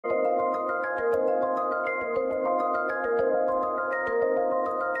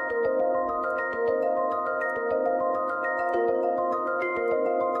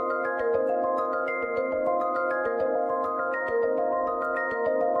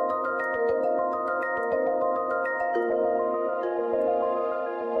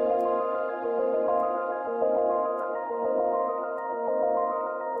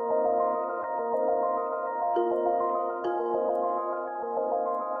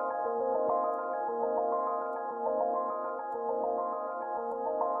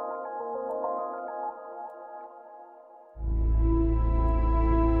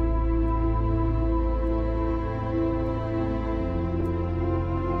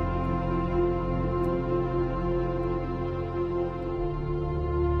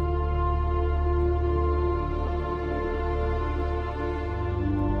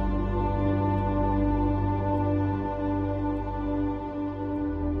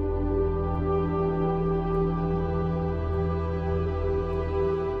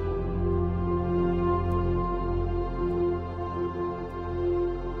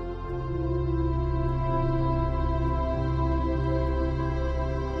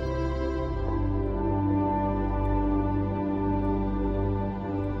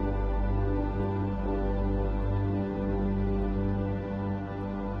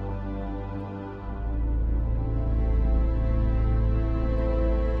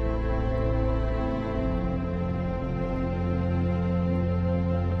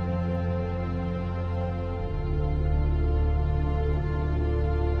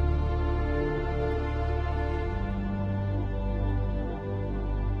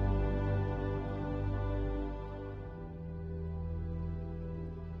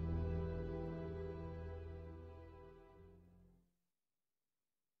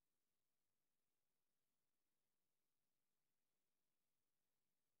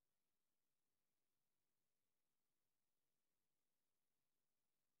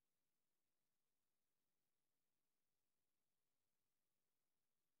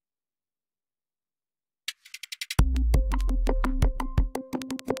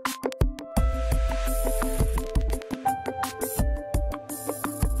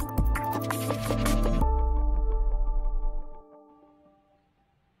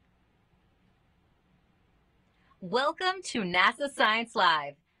Welcome to NASA Science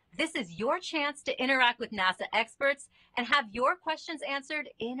Live. This is your chance to interact with NASA experts and have your questions answered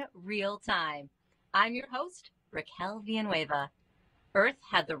in real time. I'm your host, Raquel Villanueva. Earth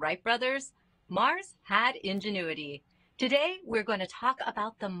had the Wright brothers, Mars had Ingenuity. Today, we're going to talk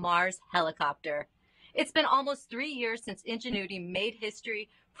about the Mars Helicopter. It's been almost 3 years since Ingenuity made history,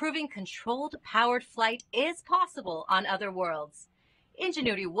 proving controlled, powered flight is possible on other worlds.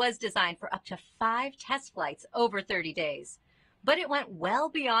 Ingenuity was designed for up to 5 test flights over 30 days, but it went well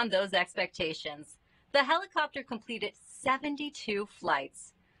beyond those expectations. The helicopter completed 72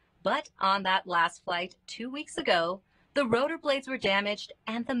 flights. But on that last flight 2 weeks ago, the rotor blades were damaged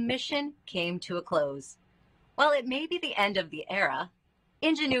and the mission came to a close. While it may be the end of the era,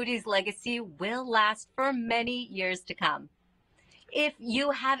 Ingenuity's legacy will last for many years to come. If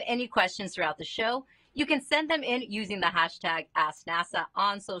you have any questions throughout the show, you can send them in using the hashtag AskNASA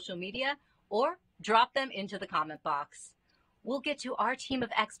on social media or drop them into the comment box. We'll get to our team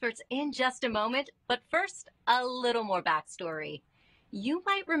of experts in just a moment, but first, a little more backstory. You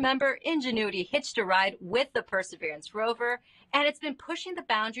might remember Ingenuity hitched a ride with the Perseverance rover, and it's been pushing the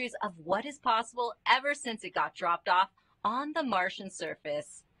boundaries of what is possible ever since it got dropped off on the Martian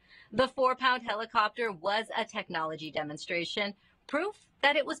surface. The 4-pound helicopter was a technology demonstration, proof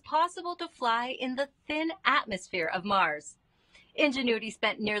that it was possible to fly in the thin atmosphere of Mars. Ingenuity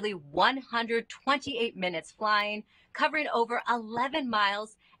spent nearly 128 minutes flying, covering over 11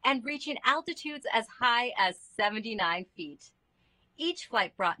 miles and reaching altitudes as high as 79 feet. Each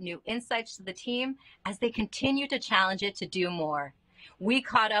flight brought new insights to the team as they continue to challenge it to do more. We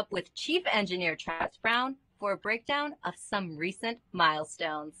caught up with Chief Engineer Travis Brown for a breakdown of some recent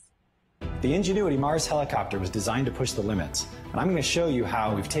milestones. The Ingenuity Mars Helicopter was designed to push the limits, and I'm going to show you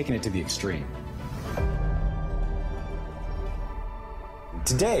how we've taken it to the extreme.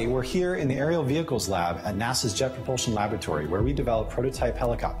 Today, we're here in the Aerial Vehicles Lab at NASA's Jet Propulsion Laboratory, where we develop prototype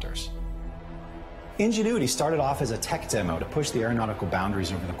helicopters. Ingenuity started off as a tech demo to push the aeronautical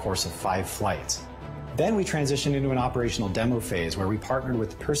boundaries over the course of 5 flights. Then we transitioned into an operational demo phase where we partnered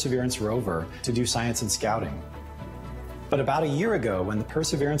with the Perseverance rover to do science and scouting. But about a year ago, when the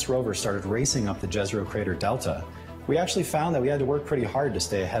Perseverance rover started racing up the Jezero Crater Delta, we actually found that we had to work pretty hard to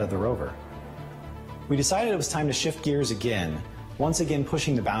stay ahead of the rover. We decided it was time to shift gears again, once again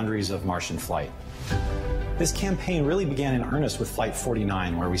pushing the boundaries of Martian flight. This campaign really began in earnest with Flight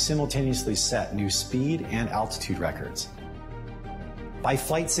 49, where we simultaneously set new speed and altitude records. By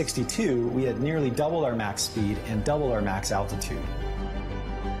Flight 62, we had nearly doubled our max speed and doubled our max altitude.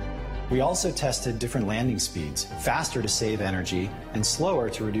 We also tested different landing speeds, faster to save energy and slower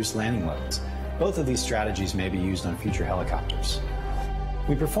to reduce landing loads. Both of these strategies may be used on future helicopters.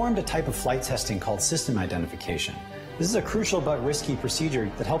 We performed a type of flight testing called system identification. This is a crucial but risky procedure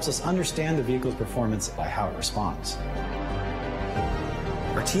that helps us understand the vehicle's performance by how it responds.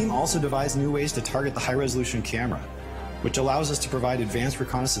 Our team also devised new ways to target the high-resolution camera, which allows us to provide advanced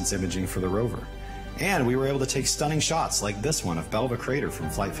reconnaissance imaging for the rover. And we were able to take stunning shots like this one of Belva Crater from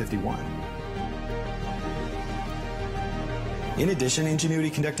Flight 51. In addition, Ingenuity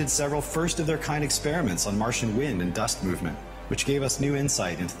conducted several first-of-their-kind experiments on Martian wind and dust movement, which gave us new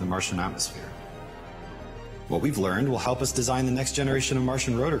insight into the Martian atmosphere. What we've learned will help us design the next generation of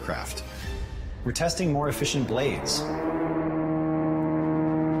Martian rotorcraft. We're testing more efficient blades.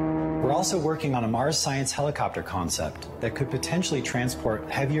 We're also working on a Mars science helicopter concept that could potentially transport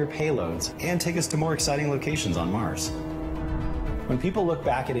heavier payloads and take us to more exciting locations on Mars. When people look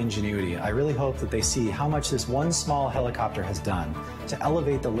back at Ingenuity, I really hope that they see how much this one small helicopter has done to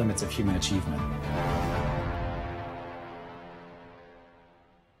elevate the limits of human achievement.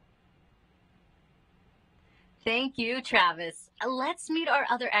 Thank you, Travis. Let's meet our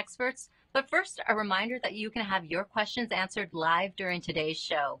other experts, but first, a reminder that you can have your questions answered live during today's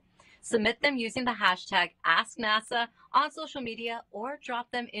show. Submit them using the hashtag AskNASA on social media or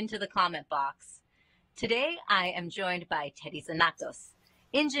drop them into the comment box. Today, I am joined by Teddy Tzanetos,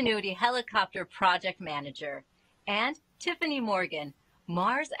 Ingenuity Helicopter Project Manager, and Tiffany Morgan,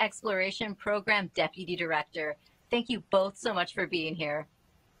 Mars Exploration Program Deputy Director. Thank you both so much for being here.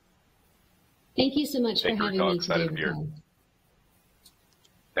 Thank you so much for having me today.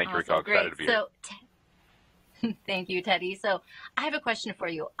 Thank you, Raquel. Excited to be here. Thank you, Teddy. So I have a question for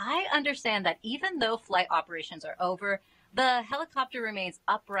you. I understand that even though flight operations are over, the helicopter remains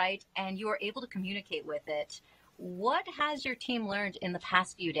upright and you are able to communicate with it. What has your team learned in the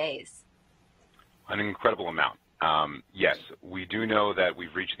past few days? An incredible amount. Yes, we do know that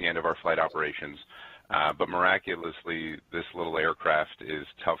we've reached the end of our flight operations, but miraculously, this little aircraft is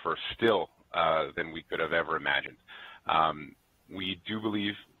tougher still than we could have ever imagined. We do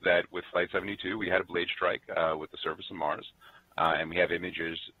believe that with Flight 72, we had a blade strike with the surface of Mars, and we have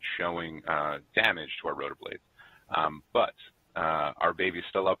images showing damage to our rotor blades. But our baby is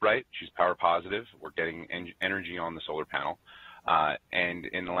still upright. She's power positive. We're getting energy on the solar panel. And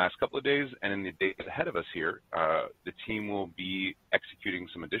in the last couple of days and in the days ahead of us here, the team will be executing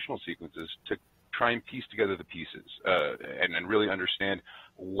some additional sequences to try and piece together the pieces and really understand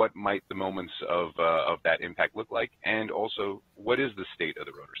what might the moments of that impact look like, and also what is the state of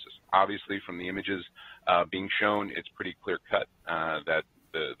the rotor system. Obviously, from the images being shown, it's pretty clear cut that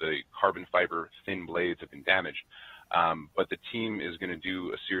the carbon fiber thin blades have been damaged. But the team is going to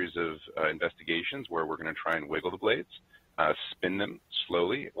do a series of investigations where we're going to try and wiggle the blades, spin them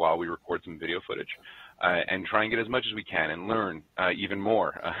slowly while we record some video footage, and try and get as much as we can and learn even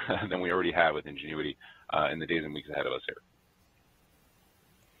more than we already have with Ingenuity in the days and weeks ahead of us here.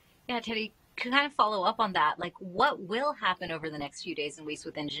 Yeah, Teddy, can kind of follow up on that. Like, what will happen over the next few days and weeks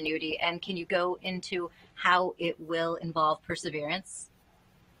with Ingenuity, and can you go into how it will involve Perseverance?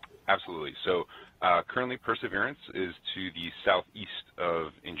 Absolutely. So currently Perseverance is to the southeast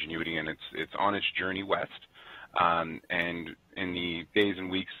of Ingenuity, and it's on its journey west. And in the days and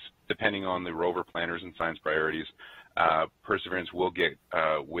weeks, depending on the rover planners and science priorities, Perseverance will get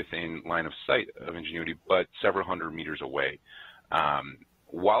within line of sight of Ingenuity, but several hundred meters away.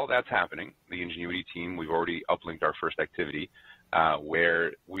 While that's happening, the Ingenuity team, we've already uplinked our first activity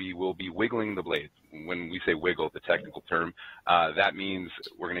where we will be wiggling the blades. When we say wiggle, the technical term, that means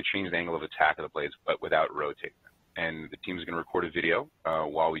we're going to change the angle of attack of the blades, but without rotating them. And the team is going to record a video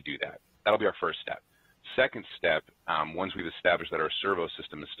while we do that. That'll be our first step. Second step, once we've established that our servo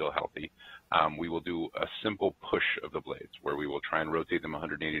system is still healthy, we will do a simple push of the blades where we will try and rotate them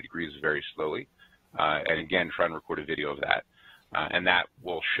 180 degrees very slowly, and again, try and record a video of that. And that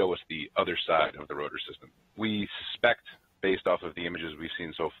will show us the other side of the rotor system. We suspect, based off of the images we've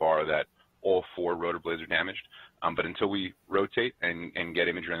seen so far, that all 4 rotor blades are damaged, but until we rotate and get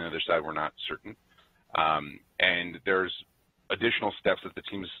imagery on the other side, we're not certain. And there's additional steps that the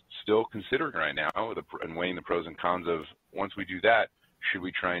team is still considering right now and weighing the pros and cons of, once we do that, should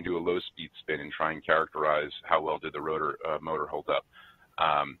we try and do a low-speed spin and try and characterize how well did the rotor motor hold up.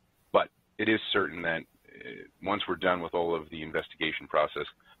 But it is certain that once we're done with all of the investigation process,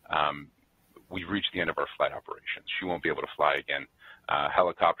 we've reached the end of our flight operations. She won't be able to fly again.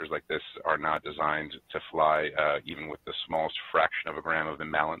 Helicopters like this are not designed to fly even with the smallest fraction of a gram of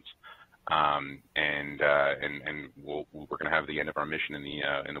imbalance. And we're going to have the end of our mission in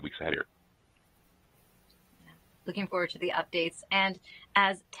the weeks ahead here. Looking forward to the updates. And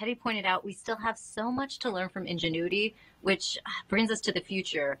as Teddy pointed out, we still have so much to learn from Ingenuity, which brings us to the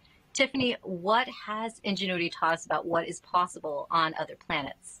future. Tiffany, what has Ingenuity taught us about what is possible on other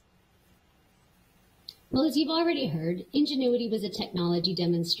planets? Well, as you've already heard, Ingenuity was a technology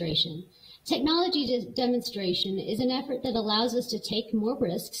demonstration. Technology demonstration is an effort that allows us to take more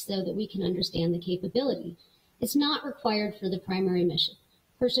risks so that we can understand the capability. It's not required for the primary mission.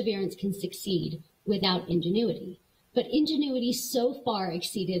 Perseverance can succeed without Ingenuity. But Ingenuity so far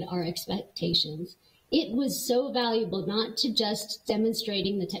exceeded our expectations. It was so valuable not to just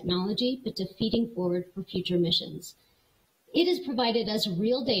demonstrating the technology, but to feeding forward for future missions. It has provided us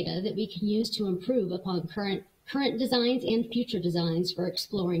real data that we can use to improve upon current designs and future designs for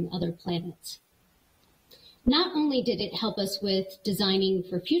exploring other planets. Not only did it help us with designing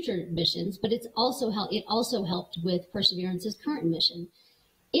for future missions, but it also helped with Perseverance's current mission.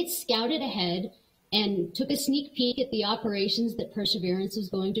 It scouted ahead and took a sneak peek at the operations that Perseverance was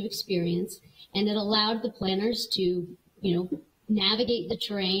going to experience, and it allowed the planners to, navigate the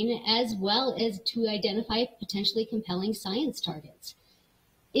terrain as well as to identify potentially compelling science targets.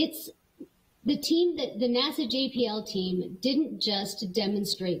 The NASA JPL team didn't just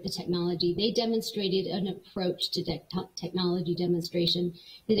demonstrate the technology, they demonstrated an approach to technology demonstration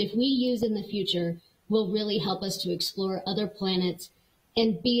that, if we use in the future, will really help us to explore other planets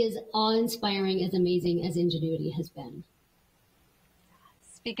and be as awe-inspiring, as amazing as Ingenuity has been.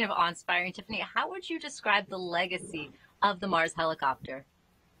 Speaking of awe-inspiring, Tiffany, how would you describe the legacy of the Mars helicopter?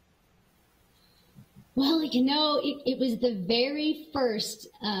 Well, it was the very first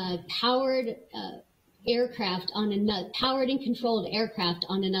powered aircraft powered and controlled aircraft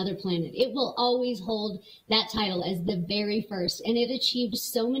on another planet. It will always hold that title as the very first, and it achieved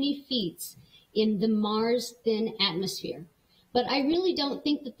so many feats in the Mars thin atmosphere. But I really don't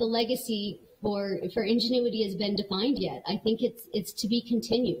think that the legacy for Ingenuity has been defined yet. I think it's to be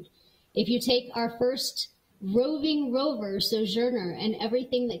continued. If you take our first roving rover, Sojourner, and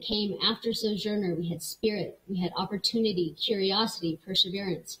everything that came after Sojourner, we had Spirit, we had Opportunity, Curiosity,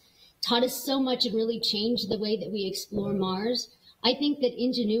 Perseverance, taught us so much and really changed the way that we explore Mars. I think that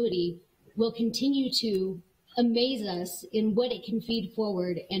Ingenuity will continue to amaze us in what it can feed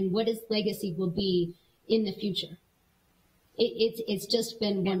forward and what its legacy will be in the future. It's just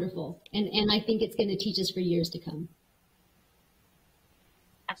been wonderful, and I think it's going to teach us for years to come.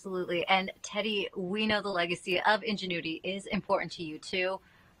 Absolutely. And Teddy, we know the legacy of Ingenuity is important to you too.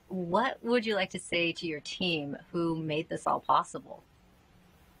 What would you like to say to your team who made this all possible?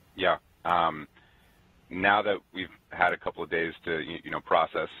 Yeah. Now that we've had a couple of days to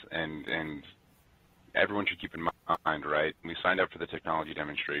process, and everyone should keep in mind, right? We signed up for the technology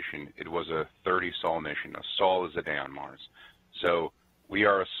demonstration. It was a 30-sol mission. A sol is a day on Mars. So we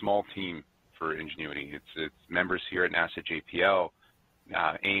are a small team for Ingenuity. It's members here at NASA JPL,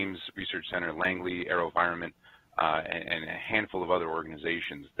 Ames Research Center, Langley, AeroVironment, and a handful of other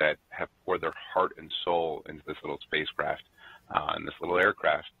organizations that have poured their heart and soul into this little spacecraft and this little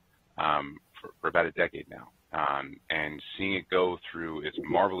aircraft for about a decade now. And seeing it go through its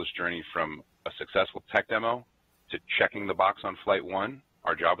marvelous journey from a successful tech demo to checking the box on Flight 1,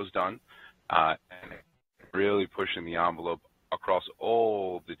 our job was done, and really pushing the envelope across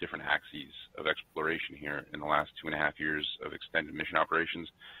all the different axes of exploration here in the last 2.5 years of extended mission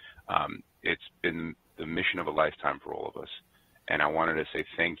operations. It's been the mission of a lifetime for all of us. And I wanted to say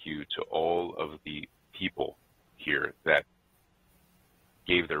thank you to all of the people here that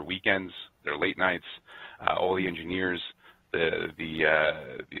gave their weekends, their late nights, all the engineers, the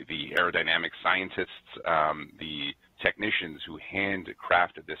aerodynamic scientists, the technicians who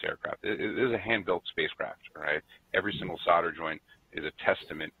handcrafted this aircraft. It is a hand-built spacecraft, right? Every single solder joint is a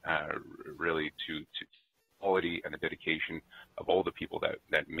testament, really, to quality and the dedication of all the people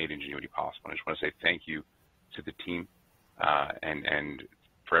that made Ingenuity possible. I just want to say thank you to the team, and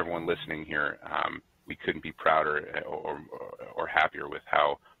for everyone listening here. We couldn't be prouder or happier with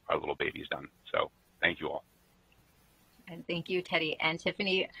how our little baby's done. So thank you all. And thank you, Teddy and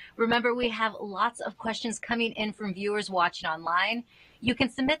Tiffany. Remember, we have lots of questions coming in from viewers watching online. You can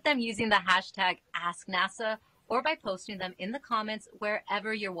submit them using the hashtag AskNASA or by posting them in the comments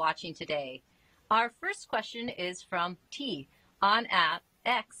wherever you're watching today. Our first question is from T on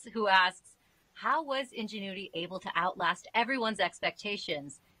X, who asks, how was Ingenuity able to outlast everyone's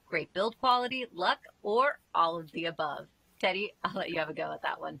expectations? Great build quality, luck, or all of the above? Teddy, I'll let you have a go at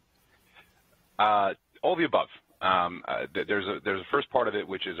that one. All the above. There's a first part of it,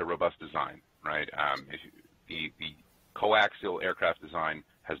 which is a robust design, right? The coaxial aircraft design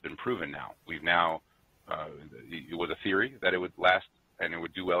has been proven now. We've now, it was a theory that it would last and it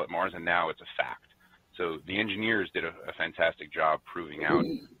would do well at Mars, and now it's a fact. So the engineers did a fantastic job proving out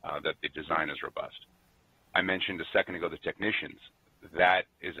that the design is robust. I mentioned a second ago the technicians. That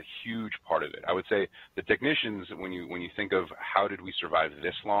is a huge part of it. I would say the technicians, when you think of how did we survive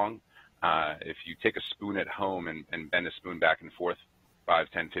this long, if you take a spoon at home and bend a spoon back and forth 5,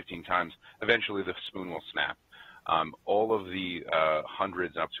 10, 15 times, eventually the spoon will snap. All of the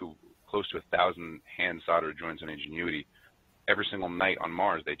hundreds up to close to 1,000 hand solder joints on Ingenuity, every single night on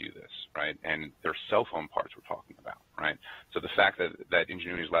Mars they do this, right? And they're cell phone parts we're talking about, right? So the fact that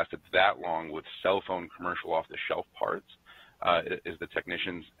Ingenuity has lasted that long with cell phone commercial off-the-shelf parts is the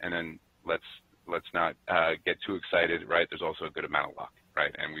technicians. And then let's not get too excited, right? There's also a good amount of luck,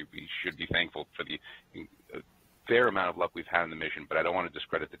 right? And we should be thankful for the fair amount of luck we've had in the mission, but I don't want to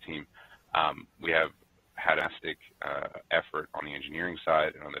discredit the team. We have had a fantastic effort on the engineering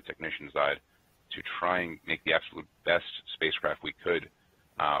side and on the technician side to try and make the absolute best spacecraft we could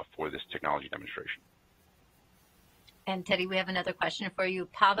for this technology demonstration. And Teddy, we have another question for you.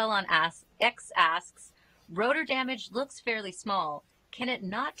 Pavel on X asks, rotor damage looks fairly small. Can it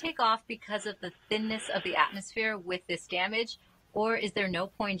not take off because of the thinness of the atmosphere with this damage, or is there no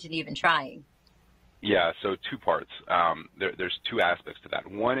point in even trying? Yeah, so two parts. There's two aspects to that.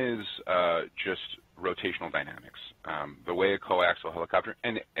 One is just rotational dynamics. The way a coaxial helicopter,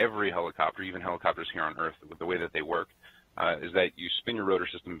 and every helicopter, even helicopters here on Earth, with the way that they work, is that you spin your rotor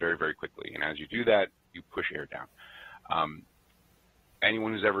system very, very quickly. And as you do that, you push air down.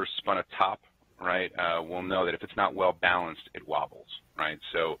 Anyone who's ever spun a top, right, will know that if it's not well balanced, it wobbles, right?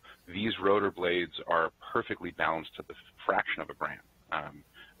 So these rotor blades are perfectly balanced to the fraction of a gram.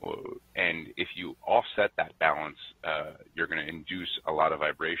 And if you offset that balance, you're going to induce a lot of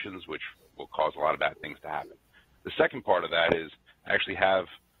vibrations, which will cause a lot of bad things to happen. The second part of that is I actually have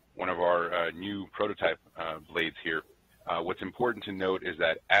one of our new prototype blades here. What's important to note is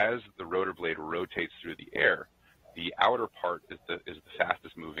that as the rotor blade rotates through the air, the outer part is the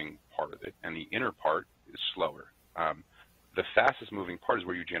fastest moving part of it, and the inner part is slower. The fastest moving part is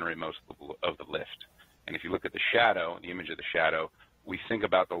where you generate most of the lift. And if you look at the shadow, the image of the shadow, we think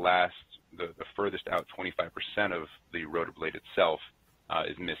about the last the furthest out 25% of the rotor blade itself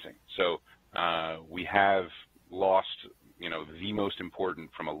is missing. So we have lost, the most important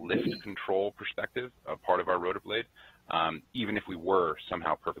from a lift control perspective, part of our rotor blade. Even if we were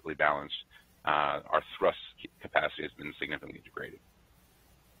somehow perfectly balanced, our thrust capacity has been significantly degraded.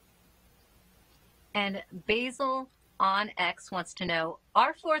 And Basil on X wants to know,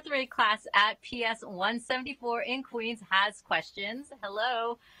 our fourth grade class at PS 174 in Queens has questions.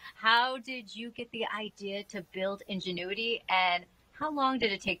 Hello. How did you get the idea to build Ingenuity, and how long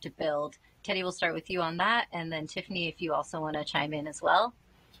did it take to build? Teddy, we'll start with you on that, and then Tiffany, if you also want to chime in as well.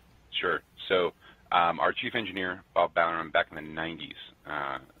 Sure. So our chief engineer, Bob Balleron, back in the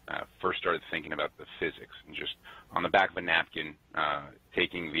 90s, first started thinking about the physics, and just on the back of a napkin,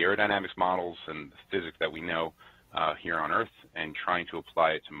 taking the aerodynamics models and the physics that we know here on Earth and trying to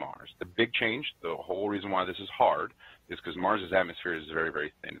apply it to Mars. The big change, the whole reason why this is hard, is because Mars's atmosphere is very,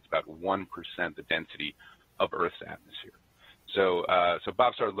 very thin. It's about 1% the density of Earth's atmosphere. So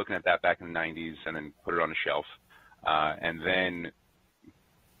Bob started looking at that back in the 90s and then put it on a shelf. And then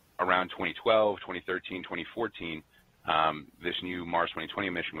around 2012, 2013, 2014, this new Mars 2020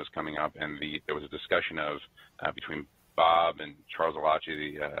 mission was coming up, and there was a discussion of between Bob and Charles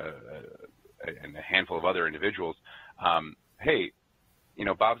Alachi and a handful of other individuals, hey,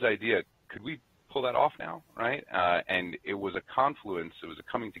 Bob's idea, could we pull that off now, right? And it was a confluence, it was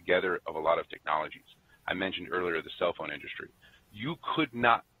a coming together of a lot of technologies. I mentioned earlier the cell phone industry. You could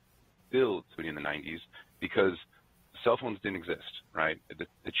not build in the 90s because cell phones didn't exist, right?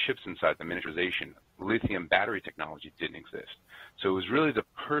 The chips inside, the miniaturization, lithium battery technology didn't exist. So it was really the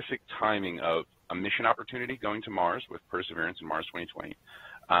perfect timing of a mission opportunity going to Mars with Perseverance and Mars 2020,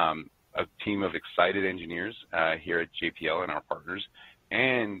 a team of excited engineers here at JPL and our partners,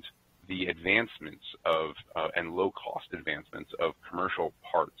 and the advancements of and low-cost advancements of commercial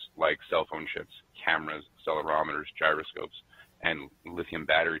parts like cell phone chips, cameras, accelerometers, gyroscopes, and lithium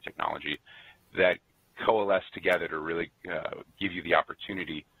battery technology that coalesce together to really give you the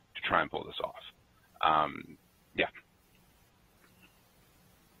opportunity to try and pull this off. Yeah.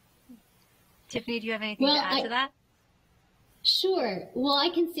 Tiffany, do you have anything to add to that? Sure. Well, I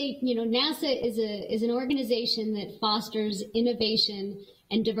can say, NASA is an organization that fosters innovation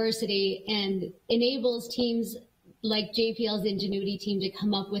and diversity and enables teams like JPL's Ingenuity team to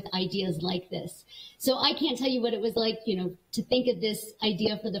come up with ideas like this. So I can't tell you what it was like, to think of this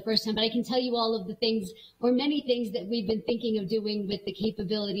idea for the first time, but I can tell you all of the things, or many things, that we've been thinking of doing with the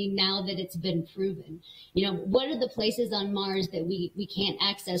capability now that it's been proven. What are the places on Mars that we can't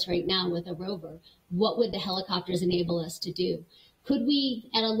access right now with a rover? What would the helicopters enable us to do? Could we,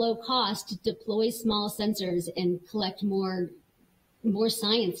 at a low cost, deploy small sensors and collect more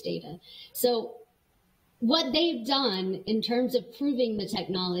science data? So what they've done in terms of proving the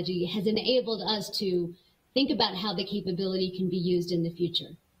technology has enabled us to think about how the capability can be used in the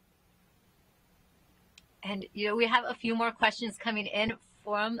future. And, we have a few more questions coming in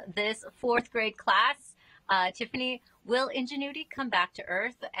from this fourth grade class. Tiffany, will Ingenuity come back to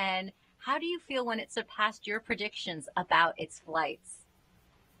Earth? And how do you feel when it surpassed your predictions about its flights?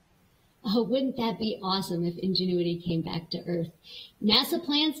 Oh, wouldn't that be awesome if Ingenuity came back to Earth? NASA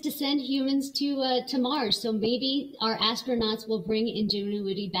plans to send humans to Mars, so maybe our astronauts will bring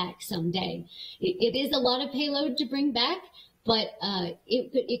Ingenuity back someday. It is a lot of payload to bring back, but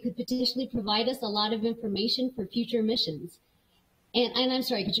it could potentially provide us a lot of information for future missions. And I'm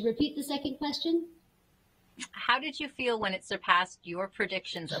sorry, could you repeat the second question? How did you feel when it surpassed your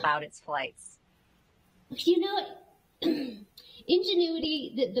predictions about its flights?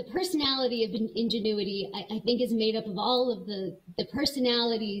 Ingenuity, the personality of Ingenuity, I think, is made up of all of the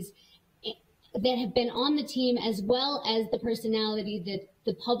personalities that have been on the team, as well as the personality that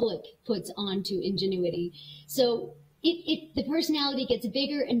the public puts onto Ingenuity. So the personality gets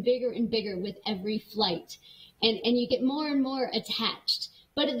bigger and bigger and bigger with every flight, and you get more and more attached.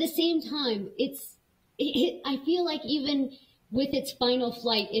 But at the same time, I feel like even with its final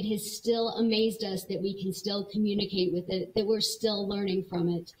flight, it has still amazed us that we can still communicate with it, that we're still learning from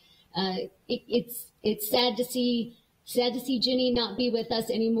it. It's sad to see Ginny not be with us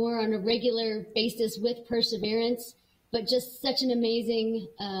anymore on a regular basis with Perseverance, but just such an amazing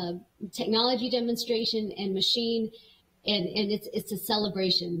technology demonstration and machine, and it's a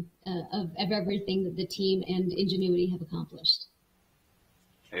celebration of everything that the team and Ingenuity have accomplished.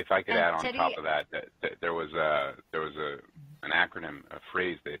 If I could add on top of that, there was an acronym, a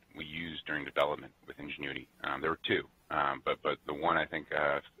phrase that we used during development with Ingenuity. There were two, but the one I think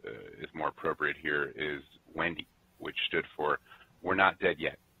is more appropriate here is Wendy, which stood for "We're not dead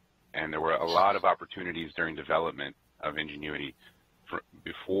yet." And there were a lot of opportunities during development of Ingenuity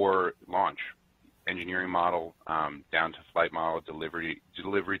before launch, engineering model down to flight model, delivery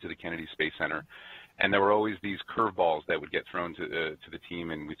to the Kennedy Space Center. And there were always these curveballs that would get thrown to the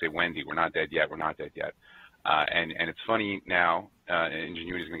team, and we'd say, Wendy, we're not dead yet, we're not dead yet. And it's funny now,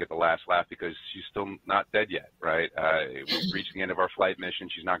 Ingenuity is going to get the last laugh because she's still not dead yet, right? We've reached the end of our flight mission.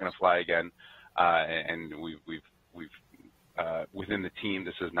 She's not going to fly again. And we've within the team,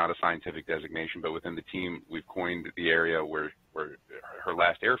 this is not a scientific designation, but within the team, we've coined the area where her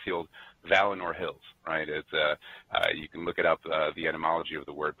last airfield, Valinor Hills, right? It's you can look it up, the etymology of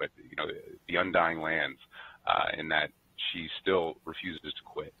the word, but you know, the undying lands, in that she still refuses to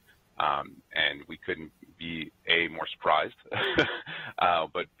quit. And we couldn't be more surprised,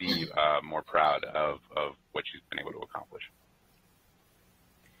 but B, more proud of what she's been able to accomplish.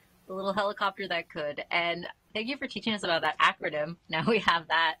 The little helicopter that could. And thank you for teaching us about that acronym. Now we have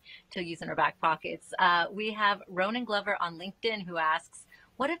that to use in our back pockets. We have Ronan Glover on LinkedIn who asks,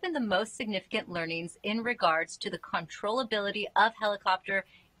 what have been the most significant learnings in regards to the controllability of helicopter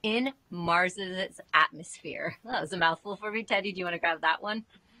in Mars's atmosphere? That was a mouthful for me. Teddy, do you want to grab that one?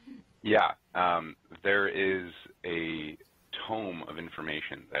 Yeah, there is a tome of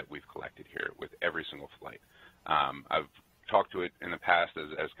information that we've collected here with every single flight. I've talked to it in the past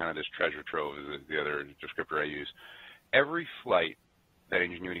as kind of this treasure trove, is the other descriptor I use. Every flight that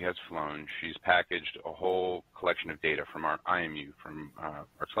Ingenuity has flown, she's packaged a whole collection of data from our IMU, from our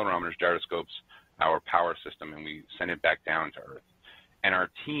accelerometers, gyroscopes, our power system, and we send it back down to Earth. And our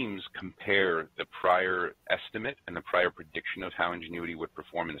teams compare the prior estimate and the prior prediction of how Ingenuity would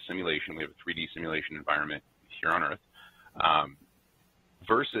perform in a simulation. We have a 3D simulation environment here on Earth,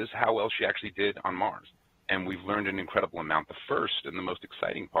 versus how well she actually did on Mars. And we've learned an incredible amount. The first and the most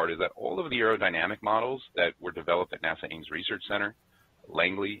exciting part is that all of the aerodynamic models that were developed at NASA Ames Research Center,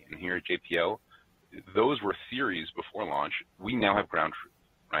 Langley, and here at JPL, those were theories before launch. We now have ground truth,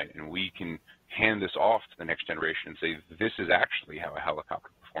 right? And we can hand this off to the next generation and say, this is actually how a helicopter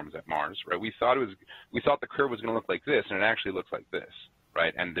performs at Mars, right? We thought the curve was going to look like this, and it actually looks like this,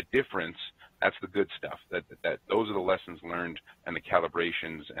 right? And the difference, that's the good stuff. That those are the lessons learned and the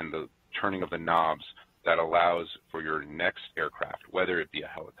calibrations and the turning of the knobs that allows for your next aircraft, whether it be a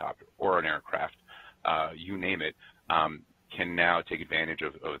helicopter or an aircraft, you name it, can now take advantage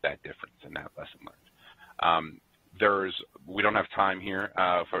of that difference and that lesson learned. We don't have time here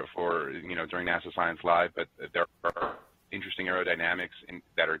for during NASA Science Live, but there are interesting aerodynamics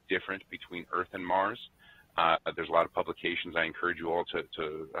that are different between Earth and Mars. There's a lot of publications. I encourage you all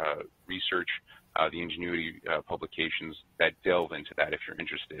to research the Ingenuity publications that delve into that if you're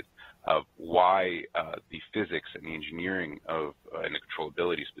interested, of why the physics and the engineering of and the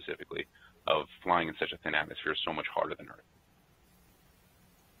controllability specifically of flying in such a thin atmosphere is so much harder than Earth.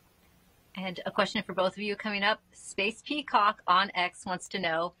 And a question for both of you coming up. Space Peacock on X wants to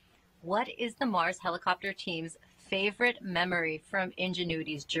know, what is the Mars helicopter team's favorite memory from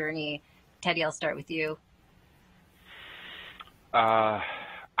Ingenuity's journey? Teddy, I'll start with you.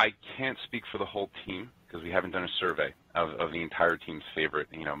 I can't speak for the whole team because we haven't done a survey of the entire team's favorite,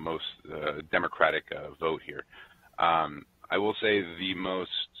 most democratic vote here. I will say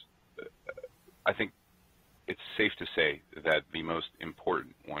I think it's safe to say that the most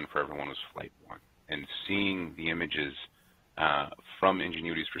important one for everyone was Flight 1. And seeing the images from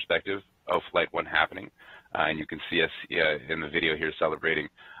Ingenuity's perspective of Flight 1 happening, and you can see us in the video here celebrating,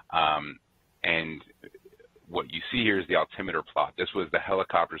 and what you see here is the altimeter plot. This was the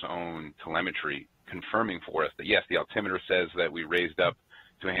helicopter's own telemetry confirming for us that, yes, the altimeter says that we raised up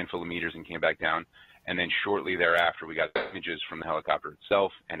to a handful of meters and came back down. And then shortly thereafter, we got images from the helicopter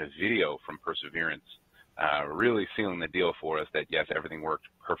itself and a video from Perseverance, really sealing the deal for us that, yes, everything worked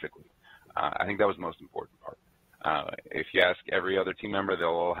perfectly. I think that was the most important part. If you ask every other team member, they'll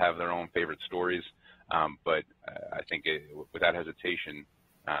all have their own favorite stories. But I think without hesitation,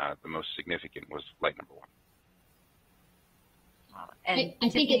 the most significant was flight number 1. And I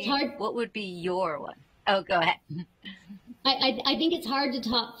think it's hard. What would be your one? Oh, go ahead. I think it's hard to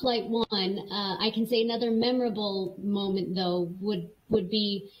top Flight 1. I can say another memorable moment, though, would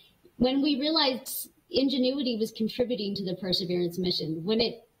be when we realized Ingenuity was contributing to the Perseverance mission. When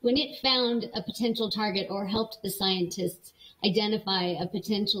it found a potential target or helped the scientists identify a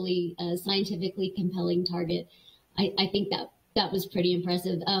potentially scientifically compelling target, I think that was pretty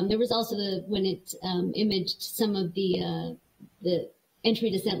impressive. There was also when it imaged some of the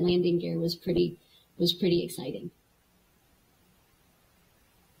entry, descent, landing gear was pretty exciting.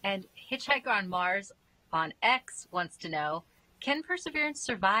 And Hitchhiker on Mars on X wants to know, can Perseverance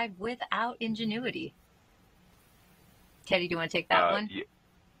survive without Ingenuity? Teddy, do you want to take that one?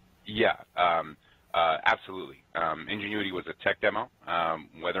 Yeah. Absolutely. Ingenuity was a tech demo.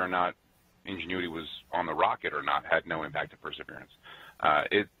 Whether or not Ingenuity was on the rocket or not had no impact on Perseverance.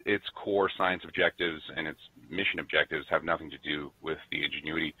 Its core science objectives and its mission objectives have nothing to do with the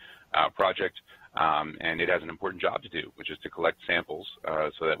Ingenuity project, and it has an important job to do, which is to collect samples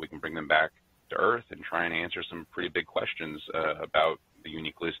so that we can bring them back to Earth and try and answer some pretty big questions about the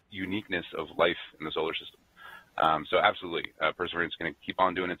uniqueness of life in the solar system. So absolutely, Perseverance is going to keep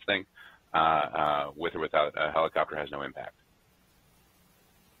on doing its thing. With or without a helicopter has no impact.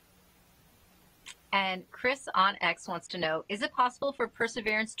 And Chris on X wants to know, is it possible for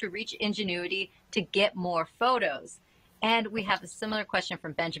Perseverance to reach Ingenuity to get more photos? And we have a similar question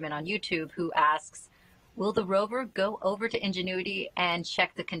from Benjamin on YouTube, who asks, will the rover go over to Ingenuity and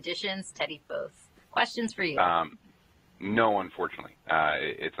check the conditions? Teddy, both questions for you. No, unfortunately,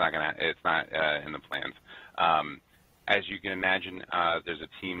 it's not in the plans. As you can imagine, there's a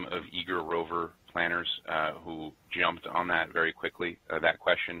team of eager rover planners who jumped on that very quickly, that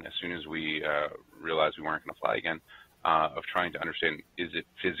question, as soon as we realized we weren't going to fly again, of trying to understand, is it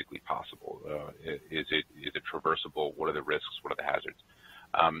physically possible? Is it traversable? What are the risks? What are the hazards?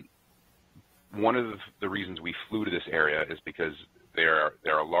 One of the reasons we flew to this area is because there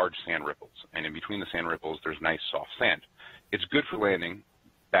are large sand ripples, and in between the sand ripples, there's nice soft sand. It's good for landing,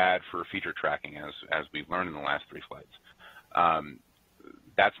 bad for feature tracking, as we've learned in the last 3 flights.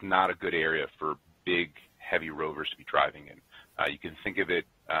 That's not a good area for big, heavy rovers to be driving in. You can think of it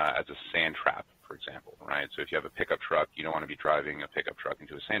as a sand trap, for example, right? So if you have a pickup truck, you don't want to be driving a pickup truck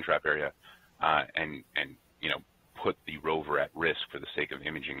into a sand trap area and put the rover at risk for the sake of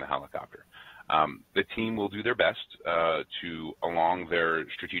imaging the helicopter. The team will do their best to, along their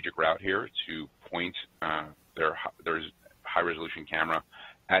strategic route here, to point their high-resolution camera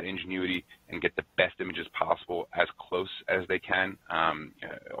at Ingenuity and get the best images possible as close as they can,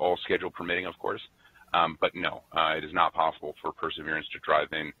 all schedule permitting, of course. But no, it is not possible for Perseverance to drive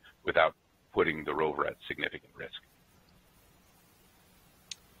in without putting the rover at significant risk.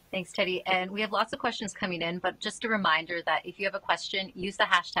 Thanks, Teddy. And we have lots of questions coming in, but just a reminder that if you have a question, use the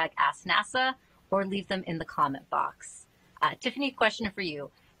hashtag AskNASA or leave them in the comment box. Tiffany, question for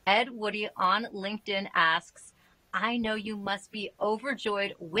you. Ed Woody on LinkedIn asks, I know you must be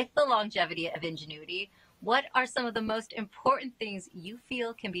overjoyed with the longevity of Ingenuity. What are some of the most important things you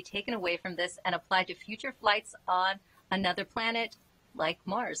feel can be taken away from this and applied to future flights on another planet like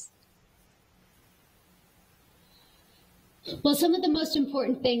Mars? Well, some of the most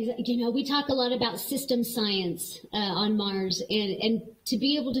important things, we talk a lot about system science on Mars, and to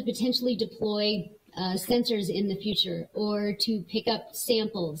be able to potentially deploy sensors in the future, or to pick up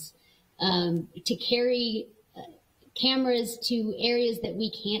samples, to carry cameras to areas that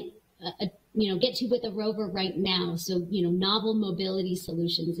we can't, get to with a rover right now. So, novel mobility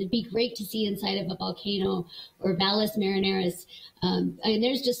solutions. It'd be great to see inside of a volcano or Valles Marineris. And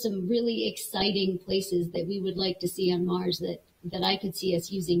there's just some really exciting places that we would like to see on Mars that I could see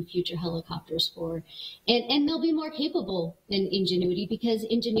us using future helicopters for. And they'll be more capable than Ingenuity, because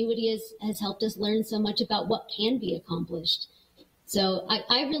Ingenuity has helped us learn so much about what can be accomplished. So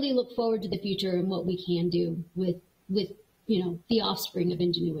I really look forward to the future and what we can do with the offspring of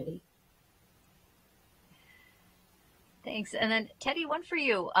Ingenuity. Thanks. And then, Teddy, one for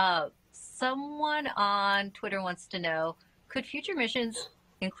you. Someone on Twitter wants to know, could future missions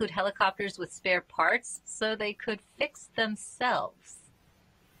include helicopters with spare parts so they could fix themselves?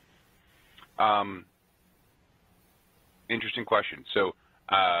 Interesting question. So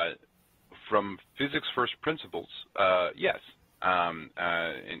from physics first principles, yes.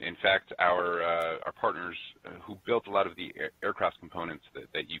 In fact, our partners who built a lot of the aircraft components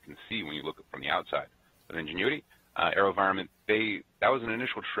that you can see when you look from the outside of Ingenuity, AeroVironment, that was an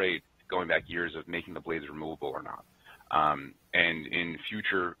initial trade going back years of making the blades removable or not. And in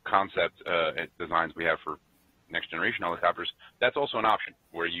future concept designs we have for next generation helicopters, that's also an option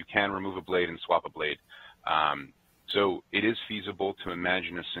where you can remove a blade and swap a blade. So it is feasible to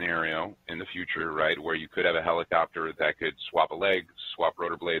imagine a scenario in the future, right, where you could have a helicopter that could swap a leg, swap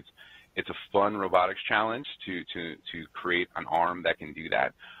rotor blades. It's a fun robotics challenge to create an arm that can do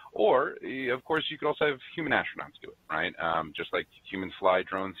that. Or, of course, you could also have human astronauts do it, right? Just like humans fly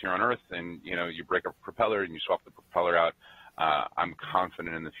drones here on Earth, and you break a propeller and you swap the propeller out. I'm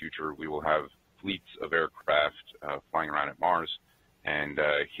confident in the future we will have fleets of aircraft flying around at Mars, and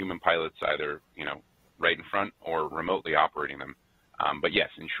human pilots either right in front or remotely operating them. But yes,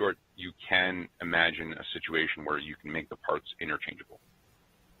 in short, you can imagine a situation where you can make the parts interchangeable.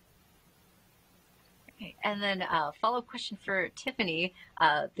 And then a follow-up question for Tiffany.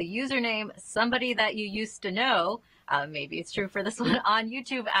 The username, somebody that you used to know, maybe it's true for this one on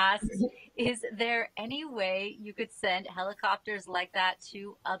YouTube, asks, is there any way you could send helicopters like that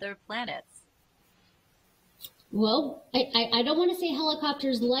to other planets? Well, I don't want to say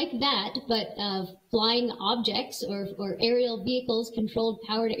helicopters like that, but flying objects or aerial vehicles, controlled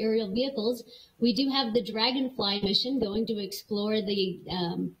powered aerial vehicles. We do have the Dragonfly mission going to explore the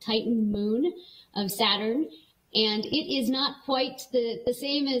Titan moon of Saturn. And it is not quite the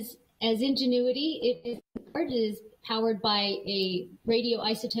same as Ingenuity. It is powered by a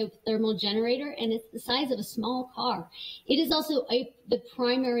radioisotope thermal generator, and it's the size of a small car. It is also the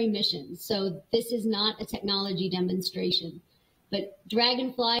primary mission, so this is not a technology demonstration. But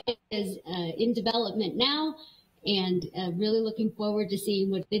Dragonfly is in development now, and really looking forward to seeing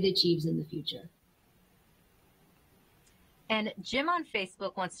what it achieves in the future. And Jim on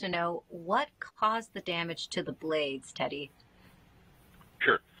Facebook wants to know, what caused the damage to the blades, Teddy?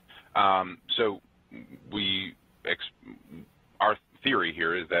 Sure. So our theory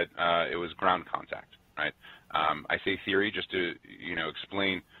here is that it was ground contact, right? I say theory just to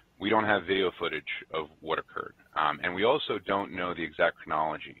explain. We don't have video footage of what occurred, and we also don't know the exact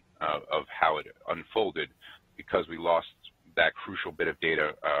chronology of how it unfolded, because we lost that crucial bit of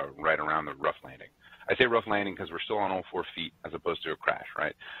data right around the rough landing. I say rough landing because we're still on all 4 feet as opposed to a crash,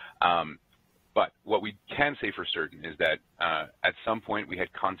 right? But what we can say for certain is that at some point we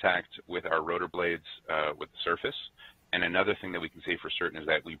had contact with our rotor blades with the surface. And another thing that we can say for certain is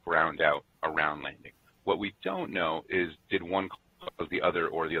that we browned out around landing. What we don't know is, did one cause the other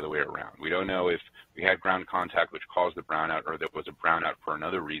or the other way around? We don't know if we had ground contact which caused the brownout, or there was a brownout for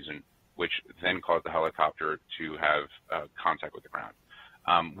another reason which then caused the helicopter to have contact with the ground.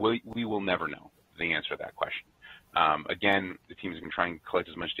 We will never know the answer to that question. Again, the team is going to try and collect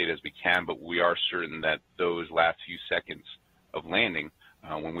as much data as we can, but we are certain that those last few seconds of landing,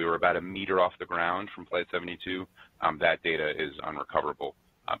 when we were about a meter off the ground from Flight 72, that data is unrecoverable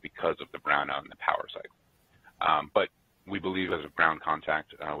because of the brownout in the power cycle. But we believe, as of ground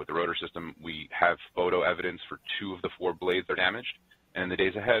contact with the rotor system, we have photo evidence for 2 of the 4 blades that are damaged. And in the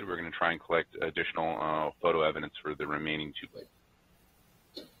days ahead, we're going to try and collect additional photo evidence for the remaining 2 blades.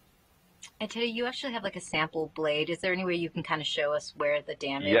 And Teddy, you actually have like a sample blade. Is there any way you can kind of show us where the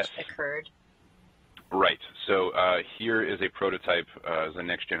damage occurred? Right. So here is a prototype as a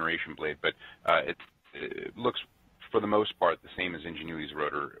next generation blade, but it looks for the most part the same as Ingenuity's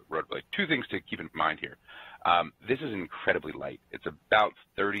rotor blade. 2 things to keep in mind here. This is incredibly light. It's about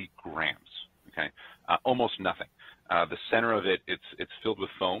 30 grams. Okay, almost nothing. The center of it, it's filled with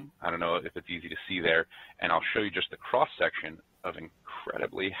foam. I don't know if it's easy to see there, and I'll show you just the cross section of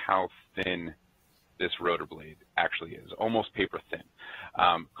incredibly how thin this rotor blade actually is, almost paper thin.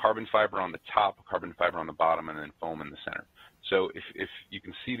 Carbon fiber on the top, carbon fiber on the bottom, and then foam in the center. So if you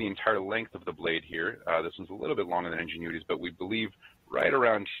can see the entire length of the blade here, this one's a little bit longer than Ingenuity's, but we believe right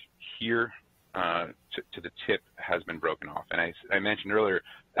around here to the tip has been broken off. And I mentioned earlier,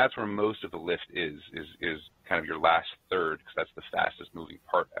 that's where most of the lift is kind of your last third, because that's the fastest moving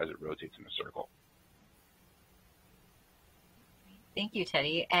part as it rotates in a circle. Thank you,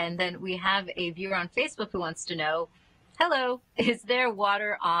 Teddy. And then we have a viewer on Facebook who wants to know, hello, is there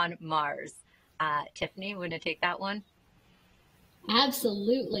water on Mars? Tiffany, want to take that one?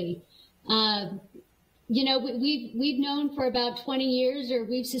 Absolutely. You know, we've known for about 20 years, or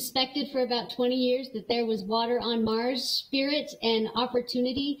we've suspected for about 20 years, that there was water on Mars. Spirit and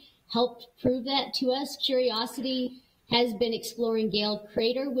Opportunity helped prove that to us. Curiosity has been exploring Gale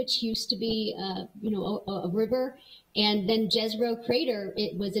Crater, which used to be, a river, and then Jezero Crater,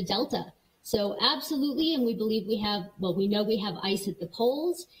 it was a delta. So absolutely, and we believe we know we have ice at the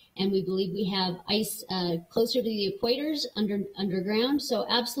poles, and we believe we have ice closer to the equators underground. So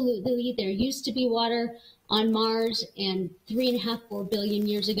absolutely, there used to be water on Mars, and 3.5–4 billion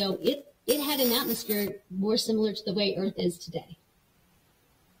years ago, it had an atmosphere more similar to the way Earth is today.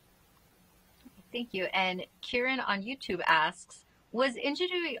 Thank you. And Kieran on YouTube asks, was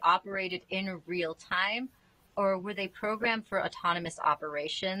Ingenuity operated in real time, or were they programmed for autonomous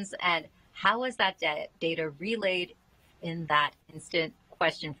operations? And how was that data relayed in that instant?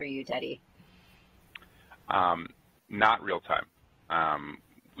 Question for you, Teddy. Not real time.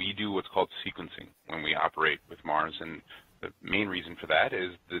 We do what's called sequencing when we operate with Mars, and the main reason for that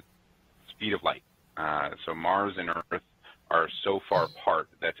is the speed of light. So Mars and Earth are so far apart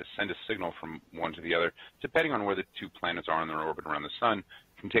that to send a signal from one to the other, depending on where the 2 planets are in their orbit around the sun,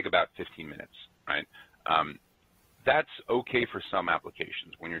 can take about 15 minutes, right? That's okay for some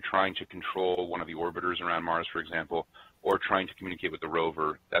applications. When you're trying to control one of the orbiters around Mars, for example, or trying to communicate with the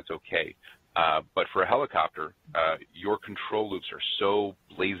rover, that's okay. But for a helicopter, your control loops are so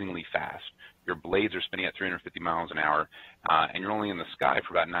blazingly fast. your blades are spinning at 350 miles an hour, and you're only in the sky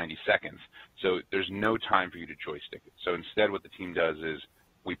for about 90 seconds. So there's no time for you to joystick it. So instead what the team does is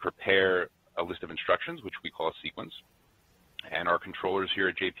we prepare a list of instructions, which we call a sequence. And our controllers here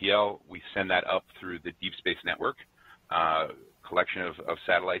at JPL, we send that up through the Deep Space Network, collection of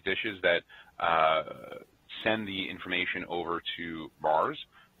satellite dishes that send the information over to Mars.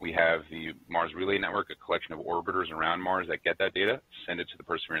 We have the Mars Relay Network, a collection of orbiters around Mars that get that data, send it to the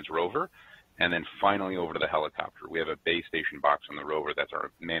Perseverance rover, and then finally over to the helicopter. We have a base station box on the rover that's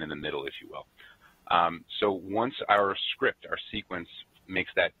our man in the middle, if you will. So once our script, our sequence,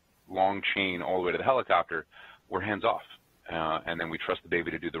 makes that long chain all the way to the helicopter, we're hands off. And then we trust the baby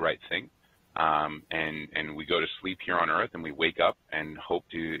to do the right thing. And we go to sleep here on Earth, and we wake up and hope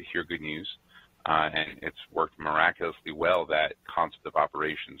to hear good news. And it's worked miraculously well, that concept of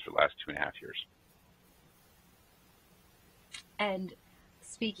operations, for the last 2.5 years. And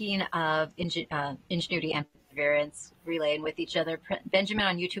speaking of Ingenuity and Perseverance relaying with each other, Benjamin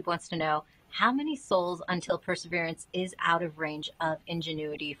on YouTube wants to know, how many souls until Perseverance is out of range of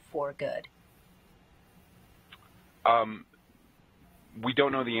Ingenuity for good? We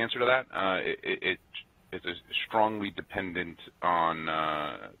don't know the answer to that. It's strongly dependent on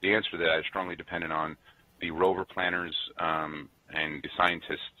the answer to that is strongly dependent on the rover planners and the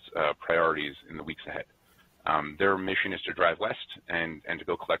scientists' priorities in the weeks ahead. Their mission is to drive west and to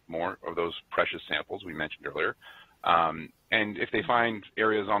go collect more of those precious samples we mentioned earlier. And if they find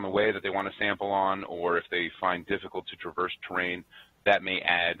areas on the way that they want to sample on, or if they find difficult to traverse terrain, that may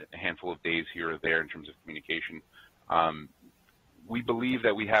add a handful of days here or there in terms of communication. We believe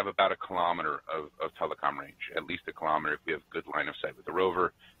that we have about 1 kilometer of telecom range, at least 1 kilometer if we have good line of sight with the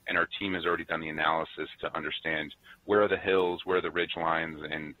rover, and our team has already done the analysis to understand where are the hills, where are the ridge lines,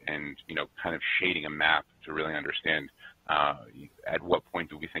 and you know, kind of shading a map to really understand at what point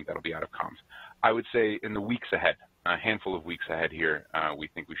do we think that'll be out of comms. I would say in the weeks ahead, a handful of weeks ahead here, we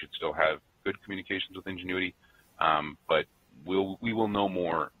think we should still have good communications with Ingenuity, but we will know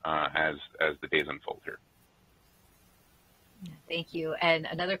more as the days unfold here. Thank you. And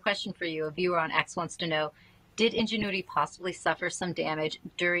another question for you. A viewer on X wants to know, did Ingenuity possibly suffer some damage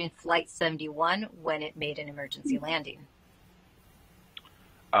during Flight 71 when it made an emergency landing?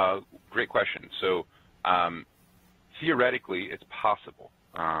 Great question. So theoretically, it's possible.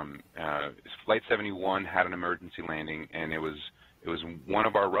 Flight 71 had an emergency landing, and it was one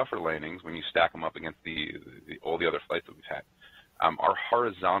of our rougher landings when you stack them up against all the other flights that we've had. Our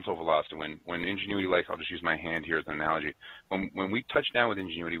horizontal velocity, when Ingenuity likes, I'll just use my hand here as an analogy, when we touch down with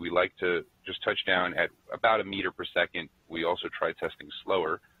Ingenuity, we like to just touch down at about 1 meter per second. We also try testing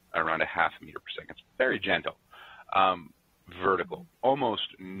slower, around 0.5 meter per second. It's very gentle. Vertical, almost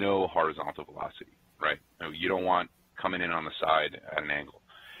no horizontal velocity, right? You don't want coming in on the side at an angle.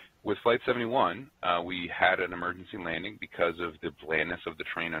 With Flight 71, we had an emergency landing because of the blandness of the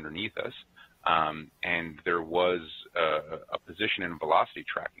terrain underneath us. And there was a position and velocity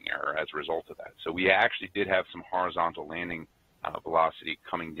tracking error as a result of that. So we actually did have some horizontal landing velocity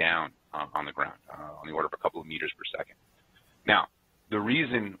coming down on the ground, on the order of a couple of meters per second. Now, the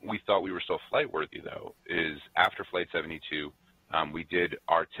reason we thought we were still flight worthy, though, is after Flight 72, we did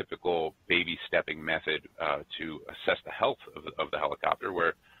our typical baby stepping method to assess the health of the helicopter,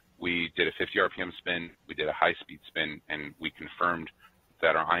 where we did a 50 RPM spin, we did a high-speed spin, and we confirmed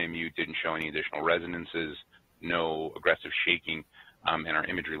that our IMU didn't show any additional resonances, no aggressive shaking, and our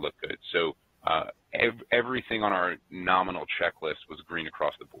imagery looked good. So everything on our nominal checklist was green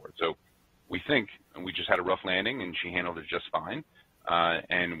across the board. So we think we just had a rough landing, and she handled it just fine,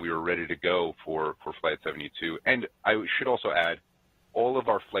 and we were ready to go for Flight 72. And I should also add, all of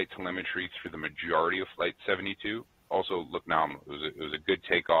our flight telemetry through the majority of Flight 72 also looked nominal. It was a good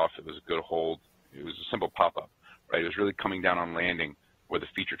takeoff. It was a good hold. It was a simple pop-up, right? It was really coming down on landing where the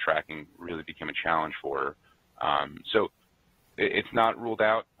feature tracking really became a challenge for her. So it's not ruled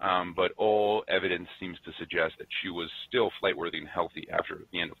out, but all evidence seems to suggest that she was still flight-worthy and healthy after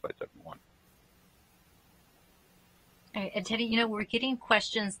the end of Flight 71. All right, and Teddy, you know, we're getting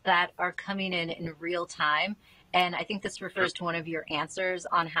questions that are coming in real time, and I think this refers to one of your answers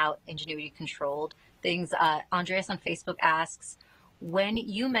on how Ingenuity controlled things. Andreas on Facebook asks, when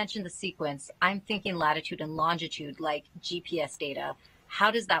you mentioned the sequence, I'm thinking latitude and longitude like GPS data. How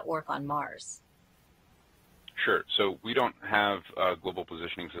does that work on Mars? Sure. So we don't have a global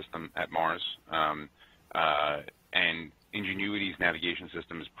positioning system at Mars, and Ingenuity's navigation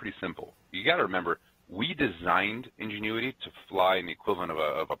system is pretty simple. You got to remember, we designed Ingenuity to fly in the equivalent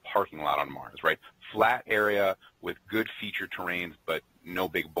of a parking lot on Mars, right? Flat area with good feature terrains, but no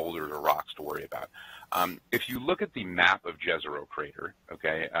big boulders or rocks to worry about. If you look at the map of Jezero Crater,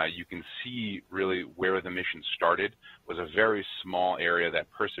 okay, you can see really where the mission started was a very small area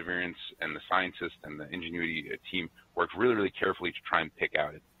that Perseverance and the scientists and the Ingenuity team worked really, really carefully to try and pick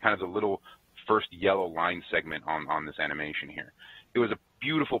out. It's kind of the little first yellow line segment on this animation here. It was a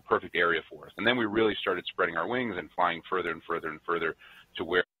beautiful, perfect area for us. And then we really started spreading our wings and flying further and further and further to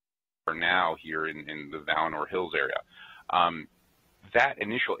where we are now here in the Valinor Hills area. That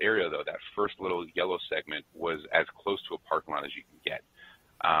initial area, though, that first little yellow segment, was as close to a parking lot as you can get.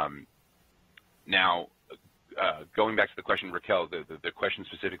 Now, going back to the question, Raquel, the question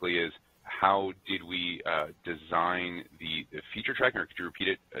specifically is, how did we design the feature tracking, or could you repeat